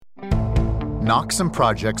Knock some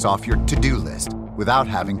projects off your to-do list without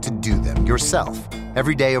having to do them yourself.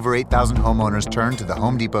 Every day, over 8,000 homeowners turn to the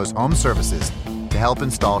Home Depot's home services to help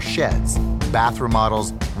install sheds, bath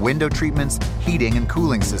remodels, window treatments, heating and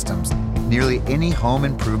cooling systems, nearly any home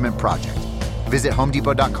improvement project. Visit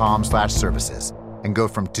homedepot.com/services and go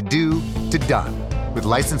from to-do to done with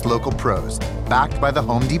licensed local pros backed by the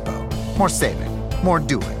Home Depot. More saving, more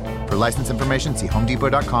doing. For license information, see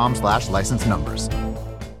homedepot.com/license numbers.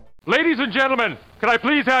 Ladies and gentlemen, can I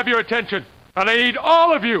please have your attention? And I need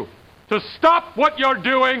all of you to stop what you're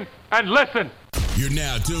doing and listen. You're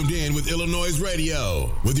now tuned in with iLLANOiZE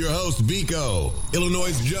Radio with your host, Biko,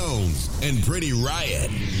 iLLANOiZE Jones, and Pretty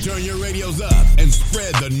Riot. Turn your radios up and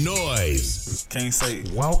spread the noise. Can't say.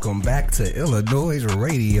 Welcome back to iLLANOiZE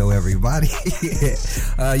Radio, everybody.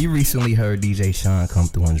 You recently heard DJ Sean come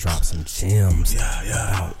through and drop some gems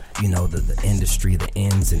about, the industry, the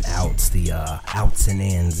ins and outs, the outs and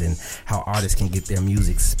ins, and how artists can get their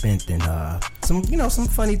music spent, and some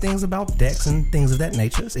funny things about decks and things of that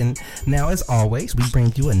nature. And now, as always, we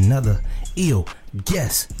bring you another ill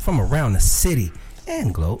guest from around the city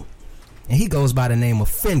and globe, and he goes by the name of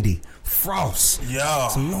Fendi Frost. Yo,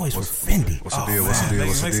 some noise for Fendi. What's the deal?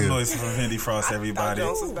 Make some noise for Fendi Frost, everybody.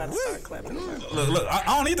 Jones was about to start clapping. Look, I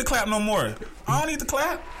don't need to clap no more. I don't need to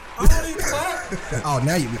clap. Oh,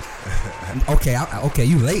 now you okay?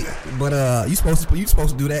 You late, but you supposed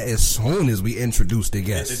to do that as soon as we introduce the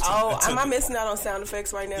guest. Am I missing out on sound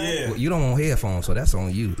effects right now? Yeah. Well, you don't want headphones, so that's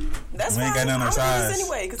on you. That's we fine. Ain't got none on size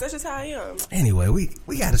anyway, because that's just how I am. Anyway,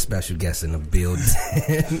 we got a special guest in the building.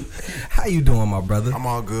 How you doing, my brother? I'm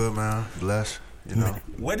all good, man. Blessed.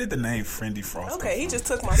 Where did the name Fendi Frost Okay, he just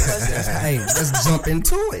took my question. Hey, let's jump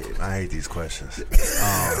into it. I hate these questions.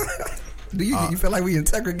 Do you feel like we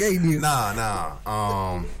interrogating you?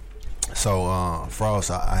 Nah. So Frost,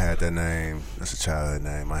 I had that name. That's a childhood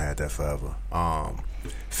name. I had that forever.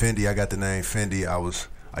 Fendi, I got the name Fendi. I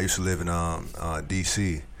used to live in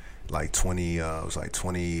DC, like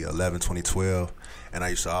 2011, 2012, and I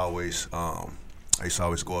used to always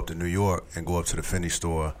go up to New York and go up to the Fendi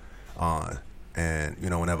store, and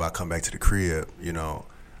whenever I come back to the crib,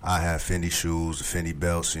 I have Fendi shoes, Fendi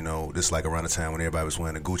belts, this like around the time when everybody was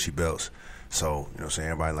wearing the Gucci belts. So,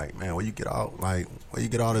 everybody like, man, where you get all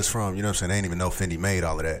this from? You know what I'm saying? They didn't even know Fendi made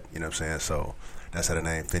all of that. You know what I'm saying? So that's how the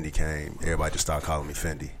name Fendi came. Everybody just started calling me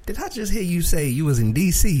Fendi. Did I just hear you say you was in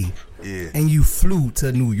D.C.? Yeah. And you flew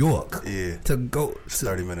to New York? Yeah. To go? It's a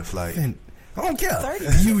 30-minute flight. I don't care.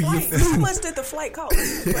 30 you How much did the flight cost?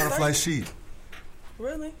 On a flight sheet.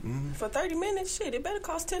 Really? Mm-hmm. For 30 minutes? Shit, it better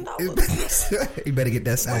cost $10. You better get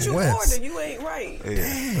that Southwest. What you order, you ain't right.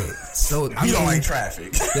 Yeah. So you don't like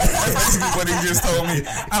traffic. That's basically what he just told me.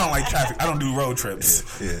 I don't like traffic. I don't do road trips.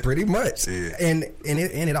 Yeah. Pretty much. Yeah. And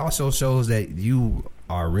it also shows that you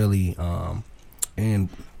are really in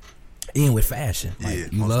with fashion.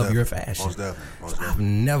 Like, you love your fashion. Most definitely. I've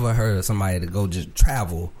never heard of somebody to go just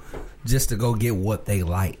travel just to go get what they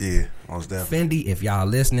like. Yeah, most definitely. Fendi, if y'all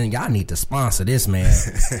listening, y'all need to sponsor this man.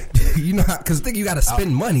 Because think you got to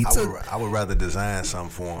spend money too. I would rather design something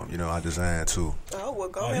for him. I design too. Oh, well,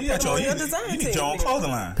 go ahead and put on your design team. You need your own clothing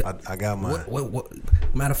line. I got mine. What?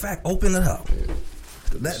 Matter of fact, open it up.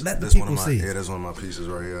 Let the people see. Yeah, that's one of my pieces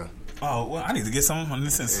right here. Oh, well, I need to get some on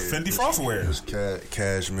this Fendi Frost wear. It's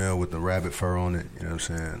cashmere with the rabbit fur on it. You know what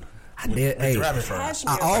I'm saying?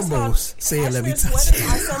 I almost said, let me touch it.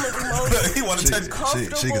 He want to touch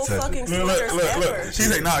it. She can touch it. Look. She's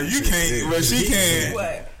like, nah, you can't, but she can.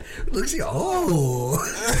 What? Look, she, Damn,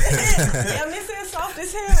 this is soft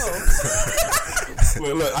as hell.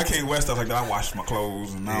 Look, I can't wear stuff like that. I wash my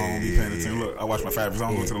clothes and I don't be paying attention. Look, I wash my fabrics. I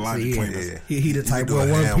don't go to the laundry cleaners. He the type of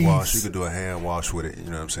hand one wash. piece. You could do a hand wash with it. You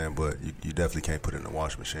know what I'm saying? But you definitely can't put it in the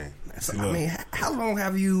wash machine. So, I mean, how long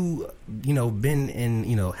have you, been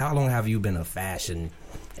in? How long have you been a fashion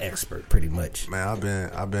expert? Pretty much. Man,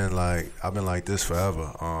 I've been like this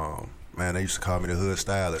forever. Man, they used to call me the hood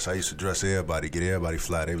stylist. I used to dress everybody, get everybody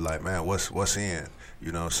fly. They be like, man, what's in?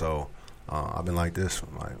 So I've been like this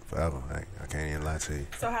forever. I can't even lie to you.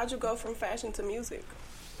 So how'd you go from fashion to music?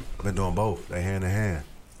 I've been doing both. They hand in hand.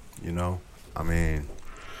 I mean,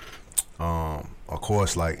 of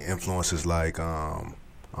course, like influences like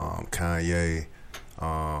Kanye,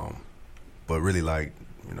 but really like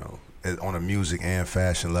on a music and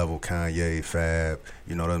fashion level, Kanye, Fab,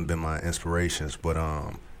 them been my inspirations. But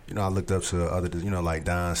I looked up to other, like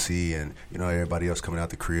Don C and everybody else coming out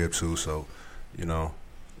the crib too. So,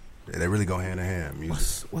 they really go hand in hand.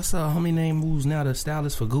 Music. What's homie name who's now the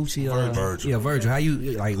stylist for Gucci? Virgil. Yeah, Virgil. How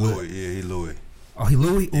you like? Louis. Yeah, he Louis. Oh, he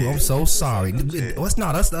Louis. Ooh, yeah. I'm so sorry. Yeah.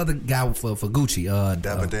 That's the other guy for Gucci.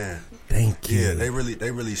 Dapper Dan. Thank you. Yeah, they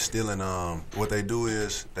really stealing. What they do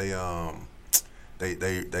is they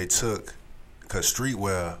took, because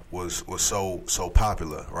streetwear was so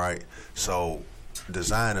popular, right? So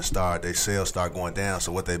designers their sales start going down.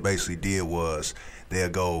 So what they basically did was they'll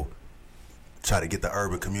go try to get the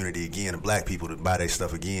urban community again, the black people, to buy their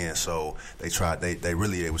stuff again. So they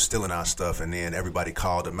were stealing our stuff, and then everybody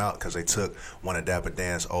called them out because they took one of Dapper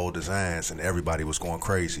Dan's old designs, and everybody was going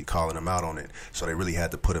crazy calling them out on it. So they really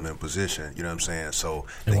had to put them in position. You know what I'm saying? So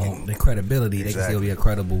the credibility, they can still be a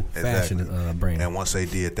credible fashion brand. And once they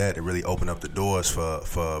did that, it really opened up the doors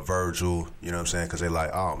for Virgil. You know what I'm saying? Because they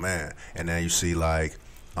like, oh man. And then you see like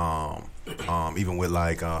even with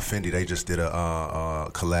like Fendi, they just did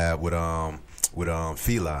a collab with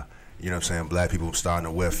Fila. You know what I'm saying? Black people starting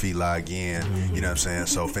to wear Fila again. Mm-hmm. You know what I'm saying?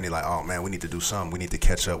 So Fendi like, oh man, we need to do something. We need to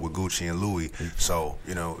catch up with Gucci and Louis. So,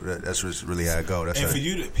 you know, that's just really how it go. That's and for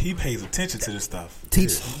you, he pays attention to this stuff.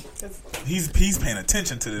 He's paying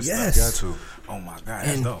attention to this stuff. Got to. Oh my God,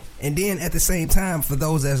 that's dope. And then at the same time, for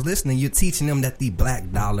those that's listening, you're teaching them that the black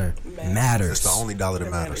dollar matters. It's the only dollar that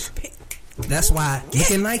matters. That's why look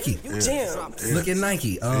at Nike. Look at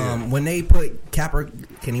Nike. When they put can't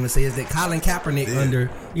even say is that Colin Kaepernick under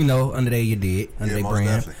their brand.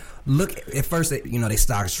 Definitely. Look at first, they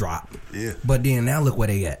stocks dropped. Yeah. But then now look where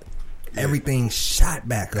they at. Yeah. Everything shot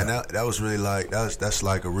back up. And that was really like that's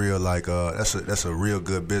like a real that's a real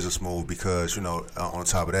good business move, because on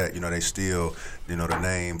top of that, they still the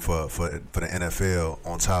name for the NFL,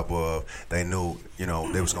 on top of they knew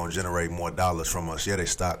they was gonna generate more dollars from us. Yeah, their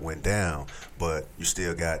stock went down, but you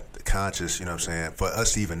still got the conscious, you know what I'm saying? For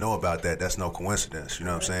us to even know about that, that's no coincidence. You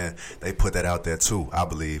know what I'm saying? They put that out there too, I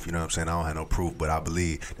believe. You know what I'm saying? I don't have no proof, but I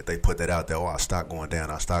believe that they put that out there. Oh, our stock going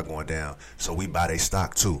down, So we buy their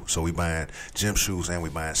stock too. So we buying gym shoes and we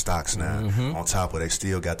buying stocks now. Mm-hmm. On top of they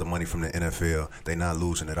still got the money from the NFL. They not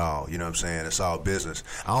losing at all. You know what I'm saying? It's all business.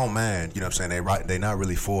 I don't mind, you know what I'm saying? They not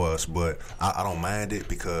really for us, but I don't mind it,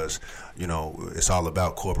 because it's all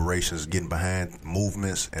about corporations getting behind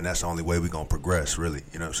movements, and that's the only way we're going to progress, really.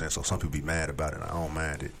 You know what I'm saying? So some people be mad about it. I don't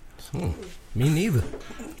mind it. Me neither.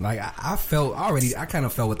 Like, I kind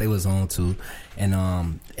of felt what they was on to,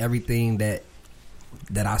 and everything that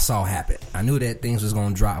I saw happen. I knew that things was going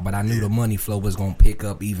to drop, but I knew the money flow was going to pick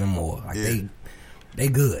up even more. Like, they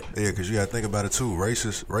good. Yeah, because you got to think about it too.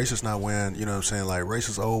 Racists not wearing, you know what I'm saying, like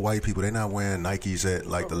racist old white people, they not wearing Nikes at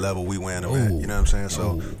like the level we wearing them at. You know what I'm saying?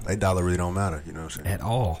 So they dollar really don't matter, you know what I'm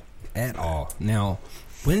saying? At all. Now,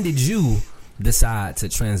 when did you decide to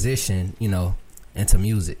transition, into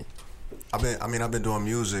music? I've been doing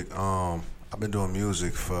music. I've been doing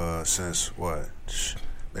music since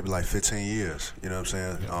maybe like 15 years. You know what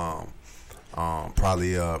I'm saying?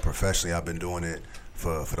 Probably professionally, I've been doing it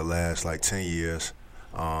for the last like 10 years.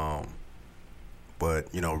 But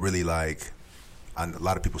really like a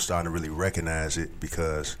lot of people starting to really recognize it,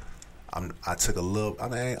 because I took a little. I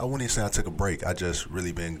wouldn't even say I took a break. I just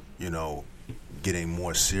really been getting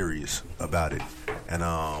more serious about it, and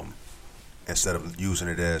instead of using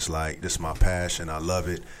it as like this is my passion, I love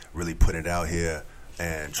it, really putting it out here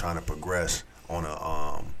and trying to progress on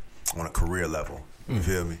a career level. You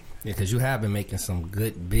feel me? Yeah, because you have been making some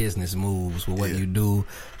good business moves with what you do.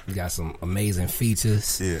 You got some amazing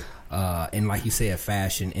features. Yeah. And like you said,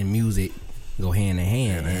 fashion and music go hand in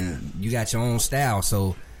hand. And you got your own style,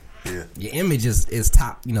 so your image is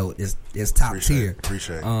top, is top tier.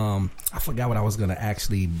 Appreciate it. I forgot what I was going to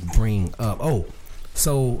actually bring up. Oh,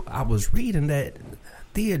 so I was reading that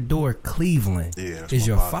Theodore Cleveland is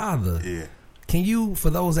your father. Yeah. Can you, for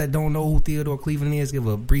those that don't know who Theodore Cleveland is, give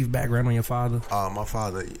a brief background on your father? My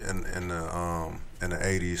father in the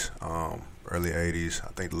 80s, early 80s,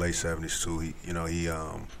 I think the late 70s too. He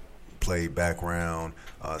played background,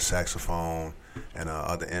 saxophone, and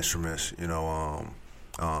other instruments.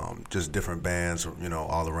 Just different bands.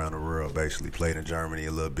 All around the world. Basically, played in Germany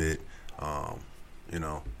a little bit.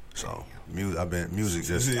 So. Music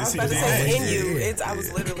just. I was about to say in you. I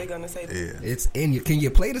was literally gonna say that. Yeah. It's in you. Can you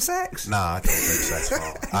play the sax? Nah, I can't play the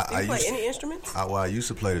saxophone. Do you play any instruments? I used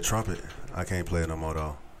to play the trumpet. I can't play it no more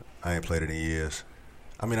though. I ain't played it in years.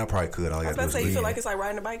 I probably could. I was about to say, you feel like it's like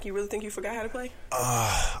riding a bike. You really think you forgot how to play?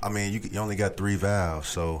 You only got 3 valves,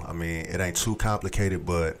 so it ain't too complicated,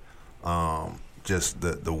 but just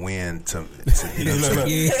the wind to he's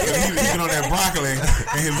been on that broccoli and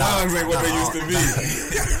his lungs ain't what they used to be.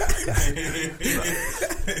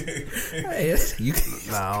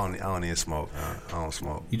 I don't even smoke. I don't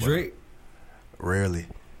smoke. You drink? Rarely.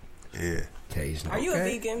 Yeah. Occasionally. Are you a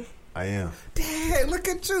vegan? I am. Dad, look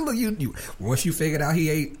at you. Look, you. Once you figured out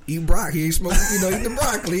he eat broccoli, he ain't smoking. Eat the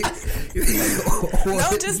broccoli.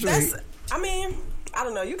 No, just that's. I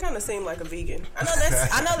don't know. You kind of seem like a vegan.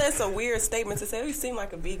 I know that's a weird statement to say. You seem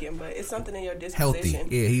like a vegan, but it's something in your disposition.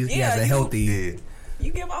 Healthy. Yeah, he has a healthy. Yeah.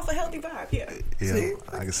 You give off a healthy vibe. Yeah. Yeah,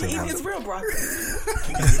 I can see He that. eats real broccoli.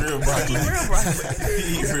 Real broccoli. Real broccoli.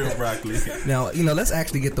 He eats real broccoli. Now, let's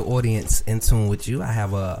actually get the audience in tune with you. I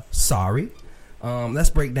have a Sorry. Let's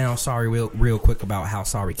break down Sorry real quick about how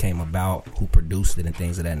Sorry came about, who produced it, and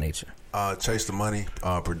things of that nature. Chase the Money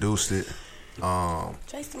produced it.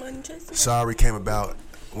 Chase the money. Sorry came about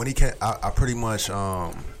when he came. I pretty much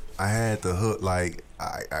I had the hook. Like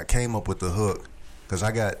I came up with the hook because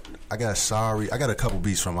I got Sorry. I got a couple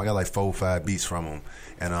beats from him. I got like 4 or 5 beats from him,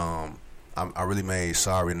 and I really made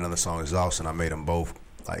Sorry and another song Exhausting. I made them both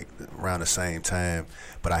like around the same time,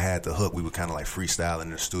 but I had the hook. We were kind of like freestyling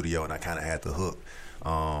in the studio, and I kind of had the hook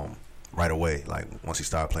right away. Like once he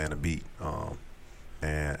started playing the beat.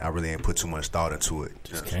 And I really ain't put too much thought into it.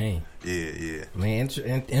 Just came. Yeah. Man,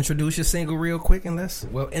 introduce your single real quick and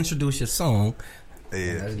introduce your song.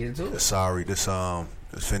 Yeah. Let's get into it. Sorry, this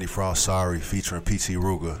Fendi Frost Sorry featuring PT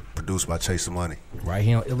Ruger, produced by Chase the Money. Right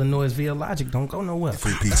here on Illinois via Logic. Don't go nowhere.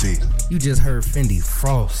 Free PT. You just heard Fendi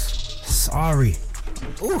Frost Sorry.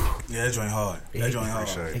 Ooh. Yeah, that joint hard. That joint hard.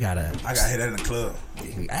 I got hit that in the club.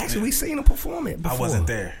 Actually, we seen him perform it before. I wasn't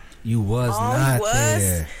there. You was not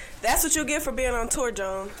there. That's what you get for being on tour,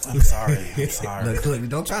 Joan. I'm sorry. Look,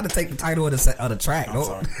 don't try to take the title of the track. I'm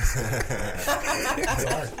sorry. I'm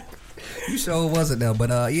sorry. You sure wasn't there,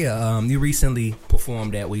 but you recently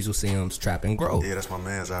performed at Weasel Sims Trap and Grow. Yeah, that's my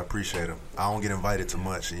man's. I appreciate him. I don't get invited to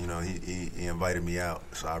much. He invited me out,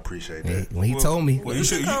 so I appreciate that. When he told me, well, you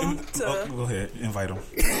should go ahead, invite him.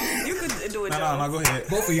 You could do it. No, go ahead.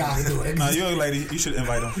 Both of y'all can do it. No, you're a lady. You should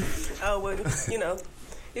invite him. Oh well,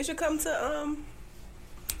 you should come to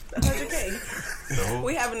 100K.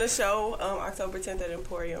 We having a show October 10th at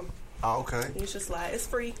Emporium. Oh, okay. You should slide. It's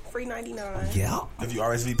free 99. Yeah. If you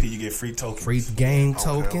RSVP, you get free tokens. Free game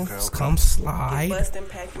tokens. Okay. Come slide. Bustin'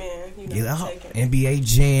 Pac-Man. NBA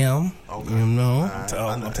Jam. Okay.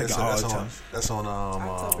 I'm taking all the time. That's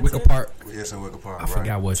on Wicker Park. Yes, in Wicker Park. I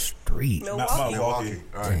forgot what street. Milwaukee.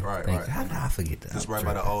 Right. How did I forget that? Just right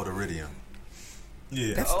by the old Iridium.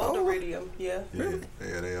 Yeah. The old Iridium. Yeah. Yeah,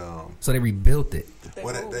 they So they rebuilt it.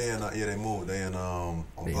 they moved. They in on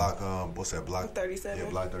block what's that block? 37. Yeah,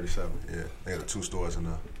 block 37. Yeah, they had 2 stores in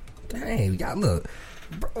there. Dang, y'all look.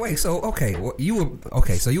 Wait, so you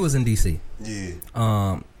was in DC. Yeah.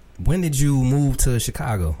 When did you move to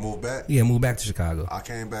Chicago? Move back? Yeah, move back to Chicago. I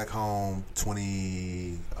came back home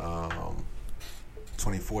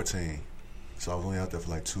 2014. So I was only out there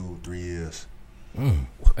for like 2-3 years.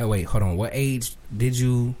 Wait, hold on. What age did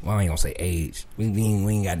you? Well, I ain't gonna say age. We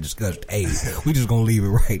ain't got to discuss age. We just gonna leave it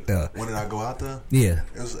right there. When did I go out there? Yeah,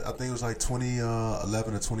 I think it was like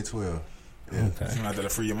 2011 or 2012. Yeah. Okay. You out there to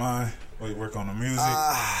free your mind or you work on the music?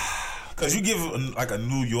 Because you give like a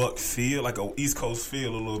New York feel, like a East Coast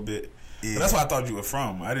feel a little bit. Yeah. But that's where I thought you were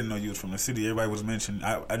from. I didn't know you was from the city. Everybody was mentioning.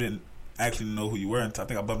 I didn't actually know who you were until I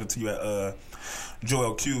think I bumped into you at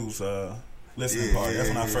Joel Q's listening party. That's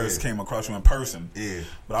when I first came across you in person. Yeah.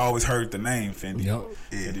 But I always heard the name Fendi. Yep.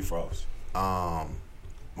 Fendi Frost.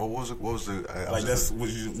 What was the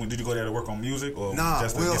when did you go there to work on music or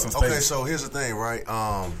just to get some space? Okay, so here's the thing, right?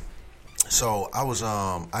 So I was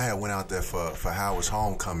I had went out there for Howard's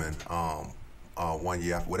homecoming 1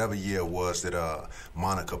 year, whatever year it was that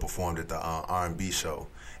Monica performed at the R&B show,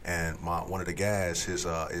 and one of the guys, his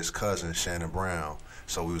cousin Shannon Brown.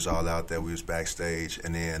 So we was all out there. We was backstage,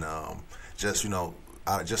 and then just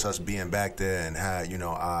us being back there and how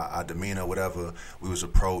our demeanor, whatever. We was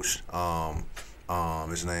approached.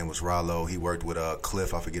 His name was Rollo. He worked with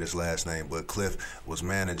Cliff. I forget his last name, but Cliff was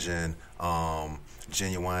managing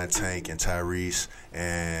Genuine Tank and Tyrese,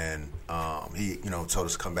 and he told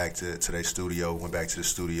us to come back to their studio. Went back to the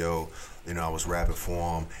studio. I was rapping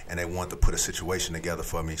for them, and they wanted to put a situation together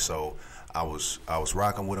for me. So I was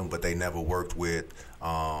rocking with them, but they never worked with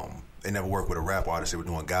a rap artist. They were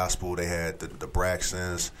doing gospel. They had the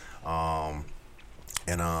Braxtons, and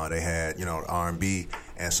they had R&B,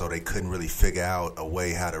 and so they couldn't really figure out a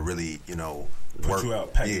way how to really put you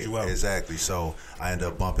out, package you out. Exactly. So I ended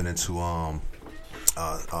up bumping into some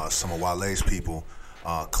of Wale's people,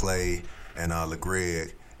 Clay and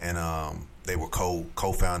LeGreg, and they were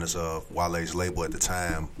co-founders of Wale's label at the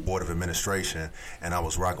time, Board of Administration, and I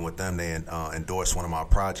was rocking with them. They endorsed one of my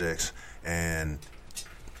projects, and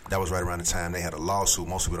that was right around the time they had a lawsuit.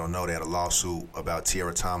 Most people don't know they had a lawsuit about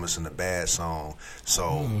Tierra Thomas and the Bad song.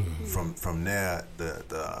 So from there,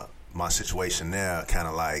 my situation there kind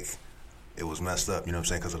of like it was messed up. You know what I'm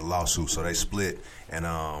saying? Because of the lawsuit. So they split, and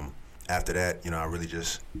after that, I really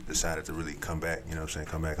just decided to really come back. You know what I'm saying?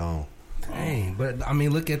 Come back home. Dang, but I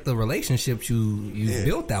mean, look at the relationships you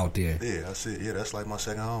built out there. Yeah, that's it. Yeah, that's like my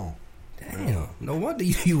second home. Damn, yeah. No wonder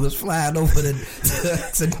you was flying over to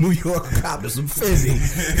New York cop to some Fendi.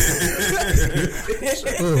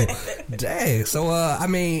 Dang. So, I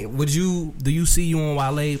mean, do you see you on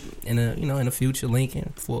Wale in the future,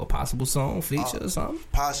 Lincoln, for a possible song feature or something?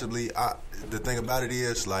 Possibly. The thing about it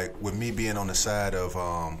is, like, with me being on the side of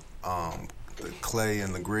the Clay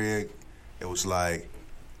and the Greg, it was like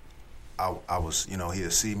I was,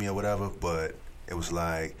 he'd see me or whatever, but it was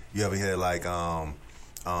like, you ever hear like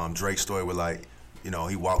Drake's story where like,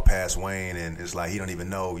 he walked past Wayne and it's like he don't even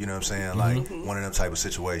know, you know what I'm saying? Like one of them type of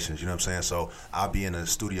situations, you know what I'm saying? So I'll be in the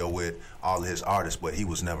studio with all of his artists, but he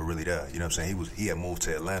was never really there, you know what I'm saying? He had moved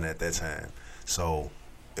to Atlanta at that time. So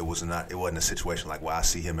it wasn't a situation like where I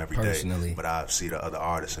see him every day, but I see the other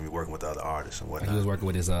artists and be working with the other artists and whatnot. He was working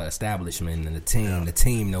with his establishment and the team. Yeah. The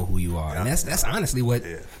team know who you are, and that's honestly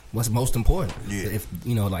what's most important. Yeah. If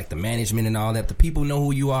like the management and all that, the people know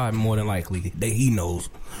who you are. More than likely, he knows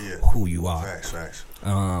who you are. Facts.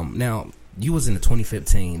 Now you was in the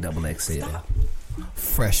 2015 XXL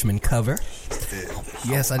freshman cover. Yeah.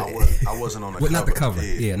 Yes, I wasn't on the cover. Not the cover.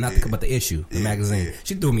 But the issue, the magazine. Yeah.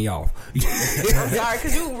 She threw me off. I'm sorry,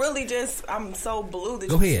 because you really I'm so blue that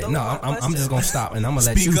Go ahead. No, I'm just going to stop, and I'm going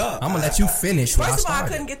to let you finish. First of all, I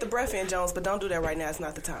couldn't get the breath in, Jones, but don't do that right now. It's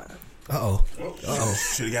not the time. Uh-oh.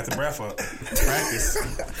 Should have got the breath up. Practice.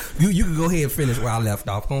 You can go ahead and finish where I left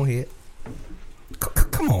off. Go ahead.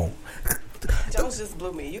 Come on. Jones just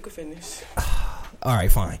blew me. You can finish. All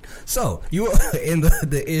right, fine. So you were in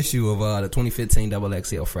the issue of the 2015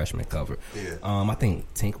 XXL freshman cover. Yeah. I think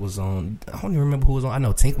Tink was on. I don't even remember who was on. I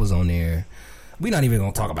know Tink was on there. We're not even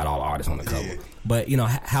gonna talk about all the artists on the cover. Yeah. But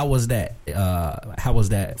how was that? How was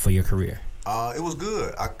that for your career? It was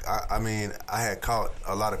good. I mean, I had caught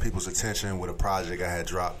a lot of people's attention with a project I had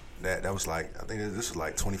dropped. That was like, I think this was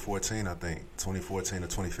like 2014. I think 2014 or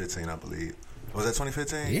 2015. I believe. Was that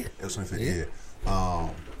 2015? Yeah, it was 2015. Yeah.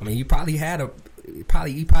 I mean, you probably had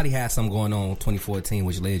something going on in 2014,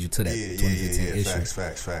 which led you to that 2015 issue.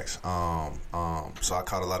 Facts. So I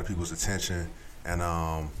caught a lot of people's attention, and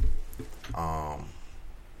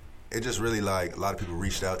it just really like a lot of people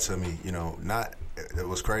reached out to me. It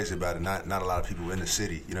was crazy about it. Not a lot of people in the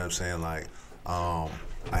city. You know what I'm saying? Like, I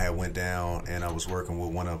had went down and I was working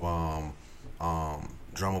with one of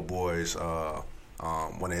Drummer Boy's,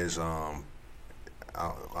 one of his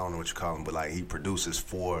I don't know what you call him, but like he produces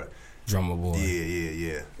for Drummer Boy.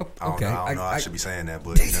 Yeah. I don't know. I should be saying that,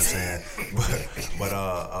 but you know what I'm saying. But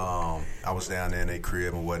I was down there in their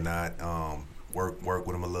crib and whatnot. Work with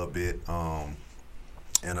them a little bit, and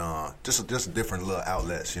just different little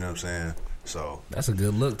outlets. You know what I'm saying. So that's a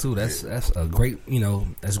good look too. That's a great.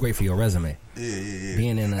 That's great for your resume. Yeah.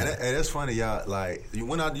 Being in and that's funny, y'all. Like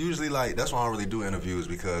when I usually like, that's why I don't really do interviews,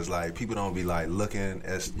 because like people don't be like looking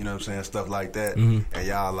at, you know what I'm saying, stuff like that, and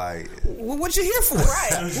y'all like, what you here for? Right?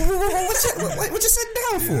 what you sitting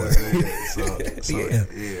down for? So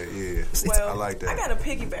yeah. Well, I like that. I got a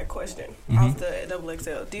piggyback question off the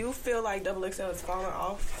XXL. Do you feel like XXL is falling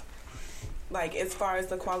off? Like, as far as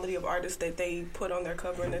the quality of artists that they put on their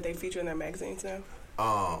cover and that they feature in their magazines now?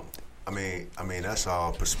 I mean, that's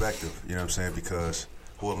all perspective, you know what I'm saying? Because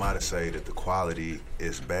who am I to say that the quality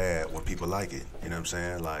is bad when people like it? You know what I'm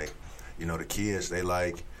saying? Like, the kids, they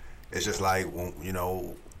like, it's just like,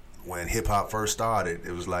 when hip hop first started,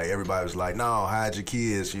 it was like, everybody was like, no, hide your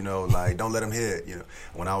kids, like, don't let them hear it.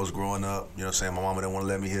 When I was growing up, you know what I'm saying, my mama didn't want to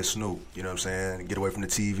let me hear Snoop, you know what I'm saying? Get away from the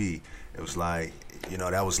TV. It was like,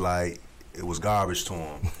 that was like, it was garbage to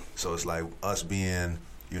them. So it's like us being,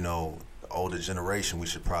 the older generation, we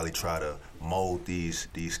should probably try to mold these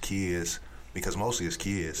kids, because mostly it's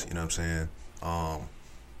kids, you know what I'm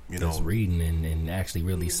saying? Just reading and actually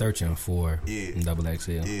really searching for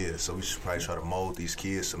XXL. Yeah, so we should probably try to mold these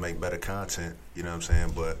kids to make better content, you know what I'm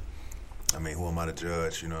saying? But, I mean, who am I to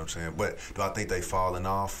judge, you know what I'm saying? But do I think they falling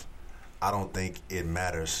off? I don't think it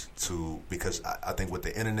matters because I think with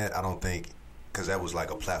the internet, I don't think, because that was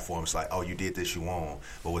like a platform. It's like, oh, you did this, you won.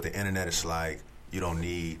 But with the internet, it's like you don't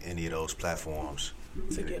need any of those platforms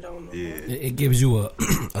to get on. It gives you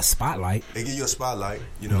a spotlight. It gives you a spotlight.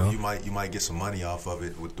 You might get some money off of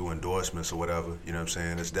it through endorsements or whatever. You know what I'm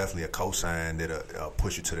saying? It's definitely a cosign that'll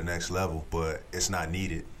push you to the next level, but it's not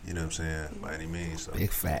needed. You know what I'm saying? By any means. So.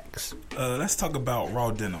 Big facts. Let's talk about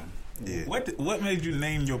Raw Denim. Yeah. What made you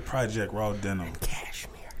name your project Raw Denim?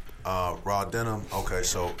 Cashmere. Raw Denim. Okay,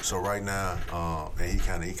 so right now, and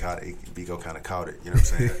Vigo kind of caught it. You know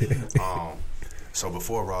what I'm saying? So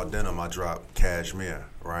before Raw Denim, I dropped Cashmere,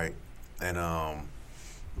 right? And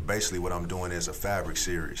basically, what I'm doing is a fabric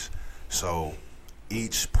series. So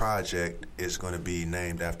each project is going to be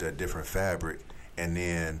named after a different fabric, and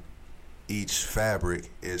then each fabric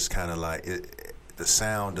is kind of like the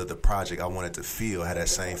sound of the project I wanted to feel had that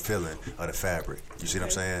same feeling of the fabric. You see what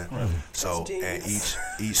I'm saying? Right. So and each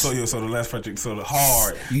so the last project, so the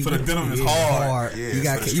hard, so the denim is hard. Yeah, you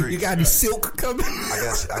got any silk coming?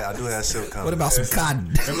 I do have silk coming. What about some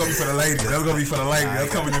cotton? That's gonna be for the ladies.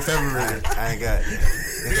 That's coming in February. I ain't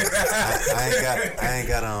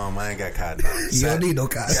got cotton. You don't need no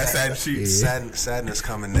cotton. That's satin sheets. Satin is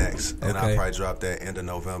coming next, and I'll probably drop that end of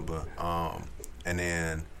November. And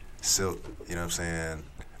then silk, you know what I'm saying?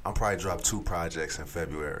 I'll probably drop 2 projects in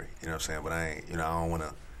February, you know what I'm saying? But I ain't, I don't want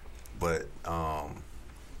to, but,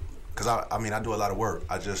 cause I do a lot of work.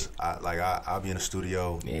 I'll be in the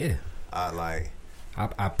studio. Yeah. I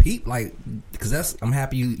peep, like, cause I'm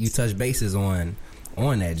happy you touch bases on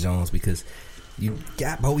that, Jones, because you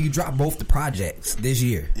dropped both the projects this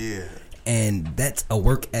year. Yeah. And that's a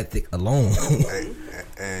work ethic alone.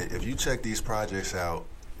 And if you check these projects out,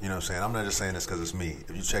 you know what I'm saying? I'm not just saying this because it's me.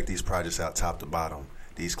 If you check these projects out top to bottom,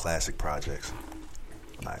 these classic projects.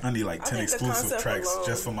 I need like 10 exclusive tracks alone,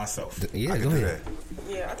 just for myself. Yeah, go ahead.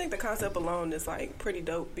 Yeah, I think the concept alone is like pretty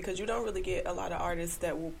dope because you don't really get a lot of artists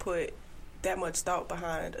that will put that much thought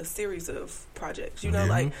behind a series of projects. You know,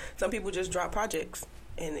 like some people just drop projects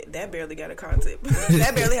and that barely got a concept.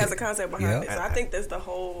 That barely has a concept behind it. So I think that's the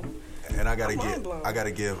whole. And I gotta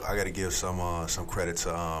give some credit to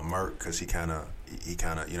Merck because he kind of you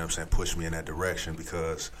know what I'm saying, pushed me in that direction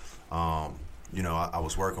because I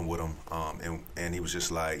was working with him and he was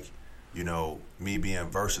just like, me being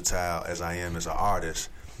versatile as I am as an artist,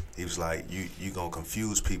 he was like, you gonna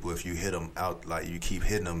confuse people if you hit them out, like you keep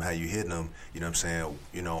hitting them how you hitting them, you know what I'm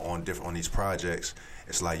saying, on these projects.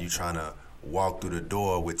 It's like you trying to walk through the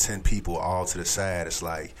door with 10 people all to the side. It's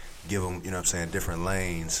like give them, you know what I'm saying, different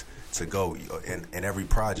lanes to go, and every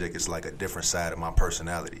project is like a different side of my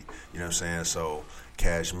personality, you know what I'm saying? So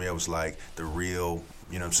Cashmere was like the real,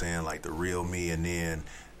 you know what I'm saying, like the real me, and then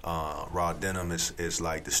Raw Denim is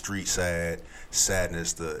like the street side, Satin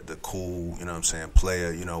is the cool, you know what I'm saying,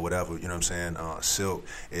 player, whatever, you know what I'm saying, Silk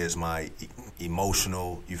is my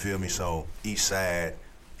emotional, you feel me? So each side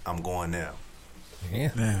I'm going now.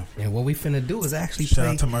 Yeah. And what we finna do is actually shout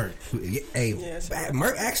out to Merc. Hey,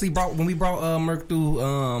 Merc actually brought Merc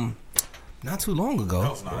through not too long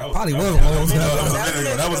ago.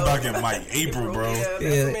 That was back in like April, bro.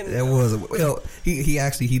 Yeah, that was. Well,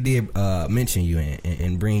 he did mention you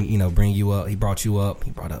and bring you up. He brought you up.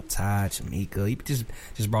 He brought up Ty, Shamika. He just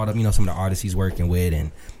brought up some of the artists he's working with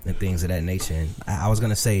and things of that nature. And I was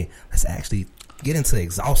gonna say let's actually get into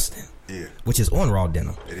Exhausting. Yeah. Which is on Raw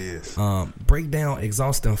Denim. It is. Break down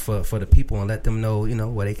Exhausting for the people and let them know,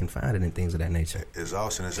 where they can find it and things of that nature.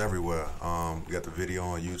 Exhausting is everywhere. We got the video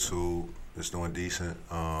on YouTube. It's doing decent.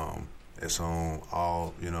 It's on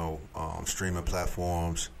all, streaming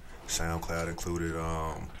platforms, SoundCloud included.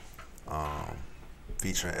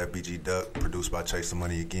 Featuring FBG Duck, produced by Chase the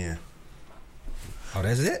Money Again. Oh,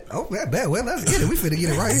 that's it? Oh, bad. Well, let's get it. We finna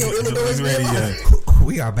get it right here on iLLANOiZE Radio.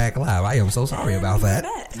 We are back live. I am so sorry about that.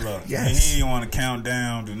 Look, yes. He didn't want to count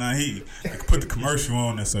down. He put the commercial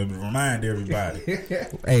on there so to remind everybody.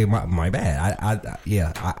 Hey, my bad.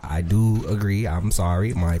 I do agree. I'm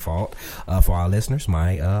sorry. My fault. For our listeners,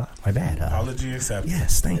 my bad. Apology accepted.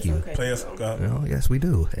 Yes, thank you. Play us. Yes, we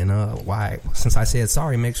do. And why? Since I said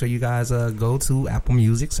sorry, make sure you guys go to Apple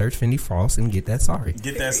Music, search Fendi Frost, and get that sorry.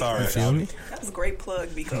 Get that sorry. You feel me? That was a great plug,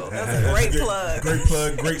 Biko. That was a great plug. Great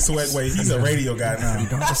plug. Great swag way. He's a radio guy now. You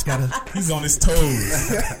don't just gotta. He's on his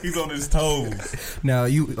toes. Now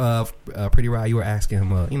you, Pretty Rye, you were asking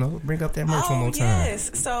him, bring up that merch one more time.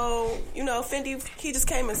 Yes. So Fendi, he just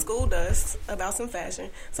came and schooled us about some fashion.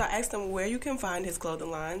 So I asked him where you can find his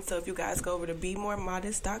clothing line. So if you guys go over to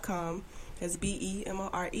BeMoreModest.com, that's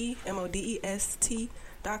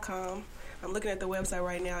BeMoreModest.com. I'm looking at the website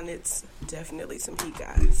right now, and it's definitely some heat,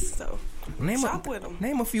 guys. So shop with them.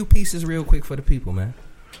 Name a few pieces real quick for the people, man.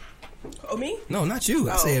 Oh, me? No, not you.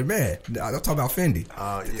 I said, man. I'm talking about Fendi.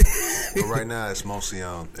 But right now it's mostly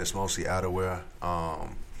outerwear.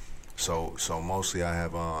 So mostly I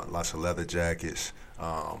have lots of leather jackets,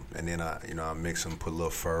 and then I mix them, put a little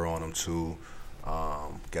fur on them too.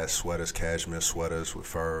 Got sweaters, cashmere sweaters with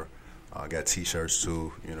fur. Got t-shirts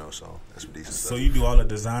too, so that's some decent stuff. So you do all the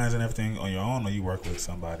designs and everything on your own, or you work with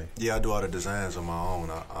somebody? Yeah, I do all the designs on my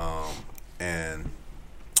own,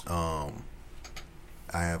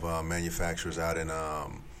 I have manufacturers out in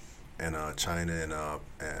China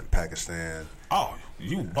and Pakistan. Oh,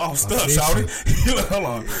 You bossed up, shawty. Look, hold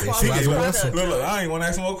on. Look, I ain't want to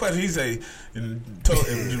ask him more questions. He say,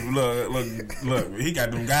 look, he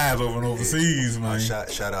got them guys over and overseas, man.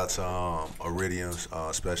 Shout out to Iridiums,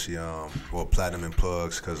 especially Platinum and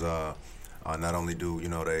Plugs, because not only do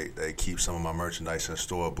they keep some of my merchandise in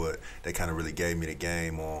store, but they kind of really gave me the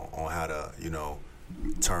game on how to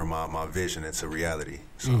turn my vision into reality.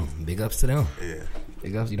 So big ups to them. Yeah.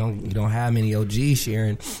 Big ups. You don't have many OGs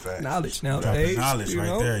sharing knowledge nowadays. Knowledge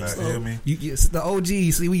right there. You feel me? It's the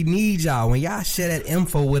OGs. See, we need y'all. When y'all share that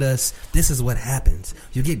info with us, this is what happens.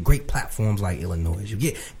 You get great platforms like iLLANOiZE. You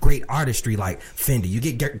get great artistry like Fendi. You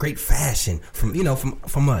get great fashion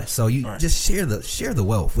from us. So you just share the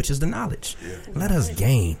wealth, which is the knowledge. Yeah. Let us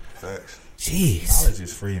gain. Facts. Jeez. Knowledge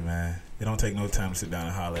is free, man. It don't take no time to sit down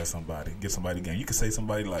and holler at somebody. Give somebody game. You can save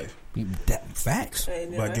somebody's life. Facts.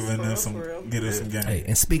 By giving them some game. Hey,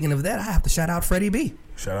 and speaking of that, I have to shout out Freddie B.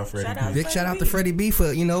 Shout out Freddie B. Big shout out to Freddie B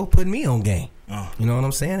for putting me on game. You know what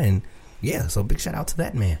I'm saying? And yeah, so big shout out to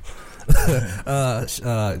that man.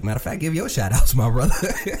 Matter of fact, give your shout outs, my brother.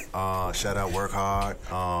 Shout out Work Hard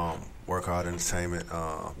Entertainment,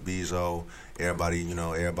 Bezo,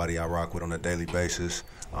 everybody I rock with on a daily basis.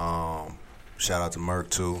 Shout out to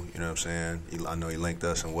Merc too, you know what I'm saying? I know he linked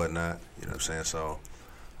us and whatnot, you know what I'm saying? So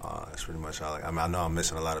that's pretty much all. I know I'm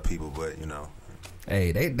missing a lot of people, but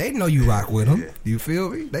Hey, they know you rock with them. Yeah. You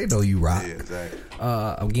feel me? They know you rock. Yeah, exactly.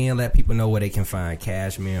 Again, let people know where they can find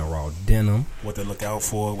Cashmere and Raw Denim. What to look out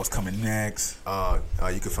for, what's coming next. You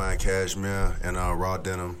can find Cashmere and Raw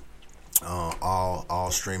Denim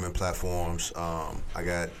all streaming platforms. I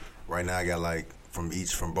got like from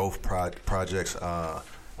both projects.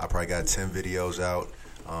 I probably got 10 videos out.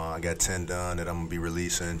 I got 10 done that I'm going to be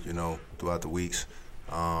releasing, throughout the weeks.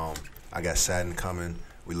 I got Satin coming.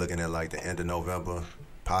 We looking at like the end of November,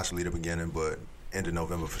 possibly the beginning, but end of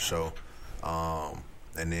November for sure.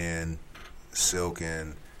 And then Silk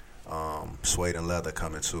and Suede and Leather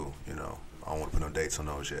coming too, I don't want to put no dates on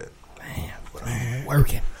those yet. Man,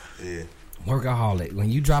 working. Yeah. Workaholic. When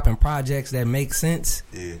you dropping projects that make sense,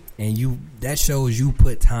 and that shows you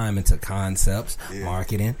put time into concepts,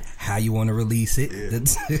 marketing, how you want to release it,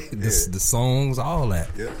 the songs, all that.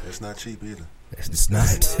 Yeah, it's not cheap either. It's not.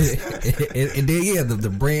 And then the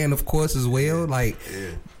brand, of course, as well. Like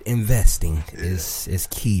investing is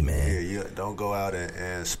key, man. Yeah, don't go out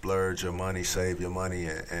and splurge your money, save your money,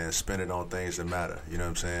 and spend it on things that matter. You know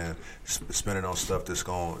what I'm saying? Spend it on stuff that's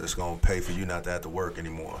gonna pay for you not to have to work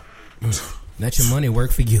anymore. Let your money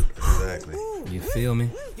work for you. Exactly. You feel me?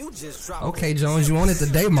 Okay, Jones, you on it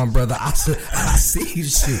today, my brother. I see you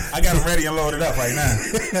shit. I got him ready and loaded up right now.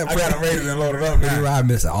 I got him ready and loaded up now. I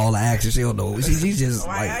miss all the action. She don't know. She just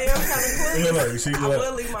I am kind of cool. I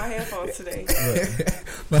will leave my headphones today.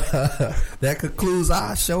 But that concludes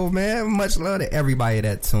our show, man. Much love to everybody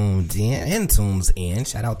that tuned in and tunes in.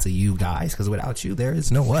 Shout out to you guys, because without you, there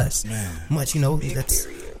is no us. Man. Much, that's...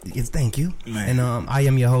 Yes, thank you. Man. And I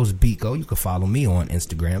am your host, Biko. You can follow me on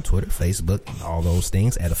Instagram, Twitter, Facebook, all those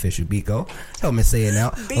things at Official Biko. Help me say it now.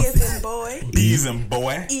 B as in boy. B as in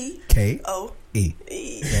boy. E-K-O-E.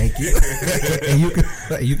 Thank you.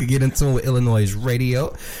 And you can get in tune with iLLANOiZE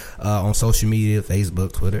Radio on social media,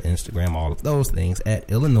 Facebook, Twitter, Instagram, all of those things at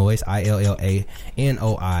iLLANOiZE,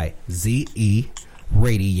 iLLANOiZE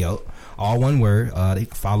Radio. All one word. You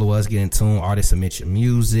can follow us, get in tune, artists submit your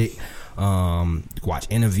music. Watch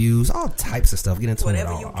interviews, all types of stuff. Get into it with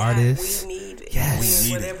all artists. We need.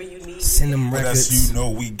 Yes. Whatever you need. Send them records.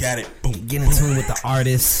 We got it. Boom. Get in tune with the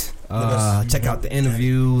artists. Check out the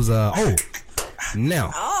interviews. Now.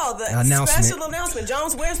 The announcement. Special announcement.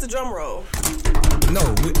 Jones, where's the drum roll?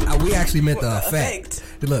 No, we actually meant the effect.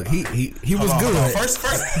 Look, he was good.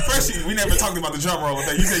 First, we never talked about the drum roll. You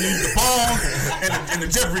said you used the bong and the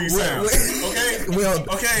Jeffrey sound. Okay. Well,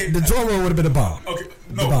 the drum roll would have been a bomb. Okay.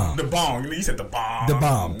 No, the bong. You said the bomb. The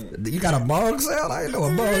bomb. You got a bong sound? I didn't know a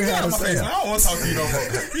bong had a sound. I don't want to talk to you no more.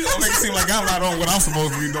 You gonna make it seem like I'm not on what I'm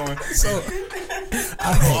supposed to be doing. So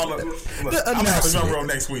I'm gonna have a drum roll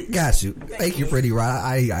next week. Got you. Thank you, Pretty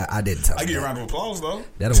Rye. I didn't tell you. I give you a round of applause though.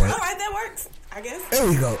 That'll work. All right, that works. I guess. There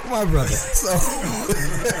we go, my brother.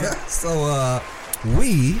 So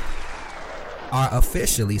we are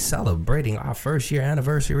officially celebrating our first year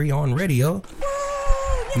anniversary on radio.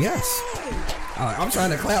 Yes. I'm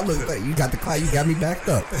trying to clap. Look, you got the clap. You got me backed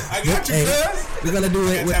up. I got you, cuz. We're gonna do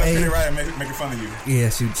it with a right making fun of you. Yeah,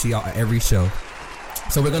 she every show.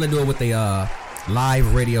 So we're gonna do it with a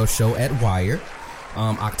live radio show at Wire.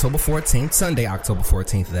 October 14th, Sunday, October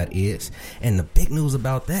 14th, that is. And the big news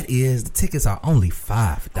about that is the tickets are only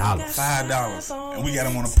 $5. $5. And we got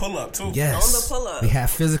them on a pull-up, too. Yes. On the pull-up. We have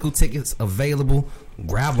physical tickets available.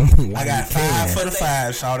 grab them. I got 5 for the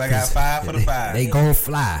 5, Shawty. I got 5 for the 5. They gon'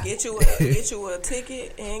 fly. Get you a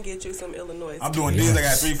ticket and get you some Illinois. I'm doing this. I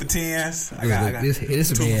got 3 for 10s. I got this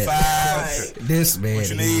 2 for man. 5s. This man. What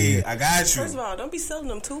you need? I got you. First of all, don't be selling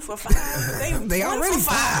them 2 for 5. They already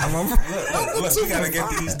 5. Look, we gotta get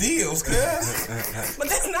these deals, cuz. But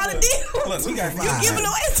that's not a deal. Look, we got 5. You're giving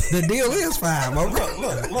away. The deal is 5. Look.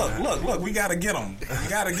 We gotta get them.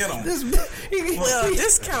 Well,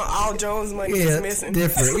 discount all Jones' money is missing.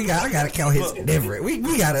 Different. I gotta count his different. We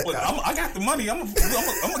gotta. Look, I got the money. I'm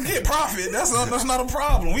gonna get profit. That's not a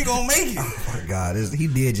problem. We gonna make it. Oh my God, he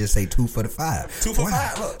did just say 2 for the 5. 2 for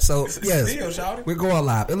 5. Look, so it's yes, a deal, shawty. We're going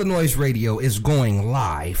live. iLLANOiZE Radio is going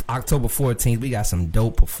live October 14th. We got some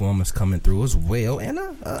dope performers coming through as well, and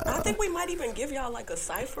I think we might even give y'all like a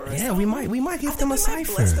cipher. Or yeah, something. we might give them a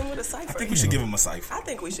cipher. Bless them with a cipher. I think we should give them a cipher. I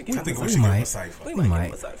think we should give them a cipher. We should give them a cipher. We might give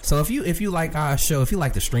them a cipher. So if you like our show, if you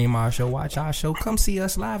like to stream our show, watch our show, come see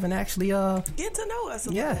us live and actually get to know us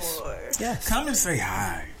a little more. Yes. Come and say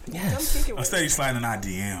hi. Yes. I'm steady sliding our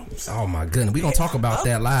DMs. Oh my goodness, we gonna talk about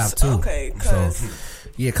that live too. Okay, so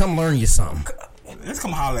yeah, come learn you something. Let's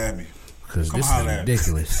come holler at me. Cause this is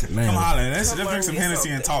ridiculous, man. Come holler. Let's drink some Hennessy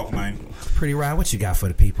and talk, man. Pretty Ride, what you got for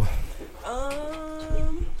the people?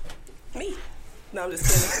 Me. No, I'm just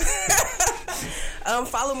kidding.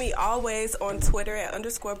 Follow me always on Twitter at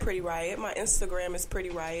 _Pretty Riot. My Instagram is Pretty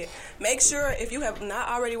Riot. Make sure, if you have not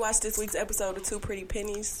already watched this week's episode of 2 Pretty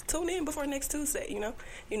Pennies, tune in before next Tuesday. You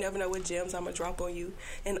never know what gems I'm gonna drop on you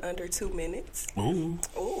in under 2 minutes.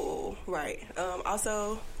 Ooh, right.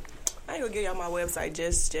 Also, I ain't gonna give y'all my website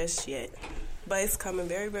just yet, but it's coming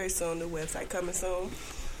very, very soon. The website coming soon.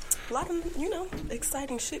 A lot of,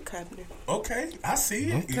 exciting shit happening. Okay, I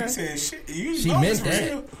see it. Okay. You said shit. She meant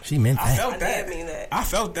that. Real. She meant that. I felt that. I did mean that. I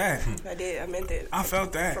felt that. I did. I meant that. I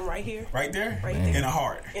felt that. From right here. Right there? Right there. In the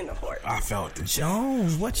heart. In the heart. I felt it.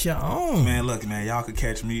 Jones, what you on? Man, look, man, y'all can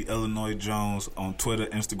catch me, Illinois Jones, on Twitter,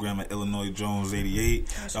 Instagram at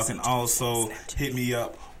iLLANOiZE88. Y'all can also hit me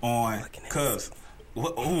up on, cuz...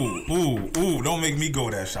 Ooh, don't make me go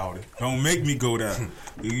there, shawty. Don't make me go there.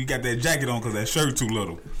 You got that jacket on because that shirt too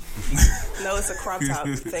little. No, it's a crop top.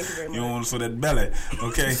 Thank you very much. You don't want to show that belly,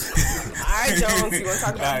 okay? All right, Jones, you want to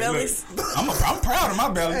talk about bellies? Look, I'm proud of my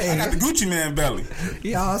belly. Hey. I got the Gucci Man belly.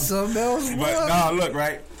 Y'all some bells. But nah, look,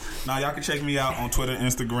 right? Now y'all can check me out on Twitter,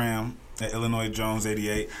 Instagram at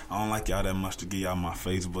iLLANOiZE88. I don't like y'all that much to give y'all my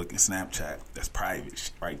Facebook and Snapchat. That's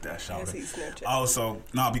private right there, shawty. Snapchat. Also,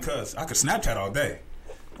 because I could Snapchat all day.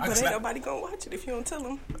 But ain't nobody gonna watch it if you don't tell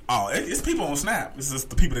them. Oh, it's people on Snap. It's just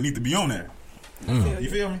the people that need to be on there. You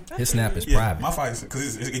feel me? His Snap is private. My fight,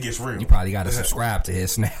 because it gets real. You probably got to subscribe to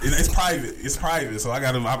his Snap. It's private. It's private. So I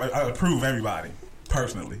approve everybody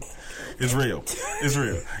personally. It's real. It's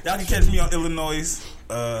real. Y'all can catch me on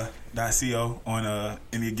iLLANOiZE.co on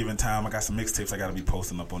any given time. I got some mixtapes I got to be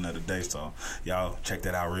posting up on that today, so y'all check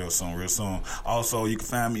that out real soon. Also, you can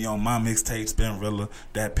find me on my mixtapes, Ben Rilla,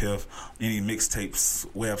 Dat Piff, any mixtapes,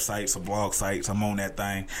 websites or blog sites. I'm on that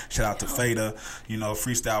thing. Shout out to Fada.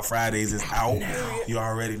 Freestyle Fridays is out. You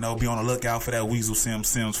already know. Be on the lookout for that Weasel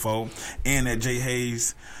Sims folk and that J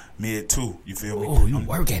Hayes Mid 2. You feel me? Oh, you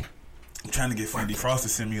working. I'm trying to get Fendi Frost to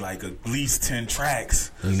send me like at least 10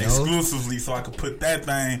 tracks exclusively so I could put that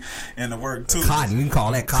thing in the work too. Cotton, you can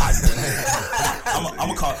call that cotton.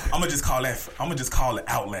 I'm gonna just call it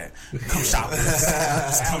outlet. Come shop with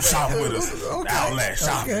us. Come shop with us. Okay. Outlet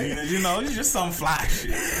shopping. Okay. It's just some fly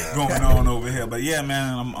shit going on over here. But yeah,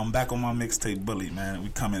 man, I'm back on my mixtape Bully, man. We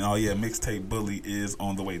coming. Oh yeah, mixtape Bully is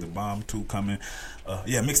on the way. The Bomb 2 coming.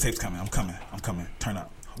 Mixtape's coming. I'm coming. Turn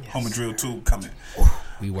up. Yes. Home and Drill 2 coming.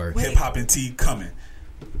 We work. Hip Hop and Tea coming.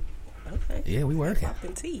 Okay. Yeah, we working. Hip Hop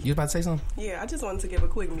and Tea. You about to say something? Yeah, I just wanted to give a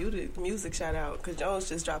quick music shout out because Jones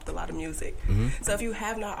just dropped a lot of music. Mm-hmm. So if you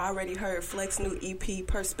have not already heard Flex new EP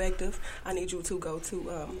Perspective, I need you to go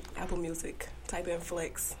to Apple Music, type in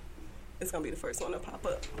Flex. It's gonna be the first one to pop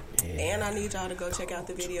up. Yeah. And I need y'all to go check out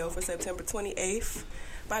the video for September 28th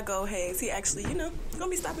by Go Hayes. He actually, gonna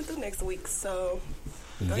be stopping through next week, so.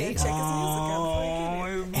 Go ahead, check his music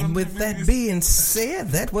out. And with that being said,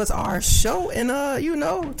 that was our show. And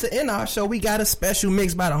to end our show, we got a special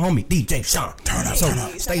mix by the homie DJ Sean. Turn up. So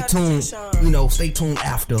stay tuned. Stay tuned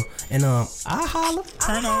after. And I holla.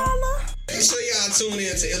 Turn up. Make sure y'all tune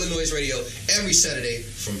in to iLLANOiZE Radio every Saturday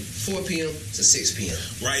from 4 p.m. to 6 p.m.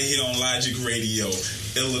 Right here on Logic Radio,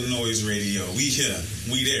 iLLANOiZE Radio. We here.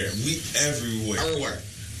 We there. We everywhere. Everywhere.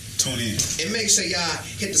 Tune in. And make sure y'all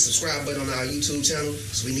hit the subscribe button on our YouTube channel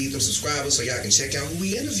so we need them subscribers so y'all can check out who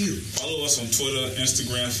we interview. Follow us on Twitter,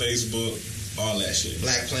 Instagram, Facebook, all that shit.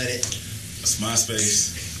 Black Planet. That's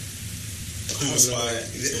MySpace. Who inspired?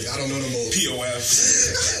 I don't know no more. POF.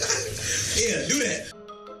 Yeah, do that.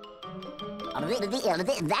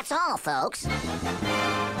 That's all, folks.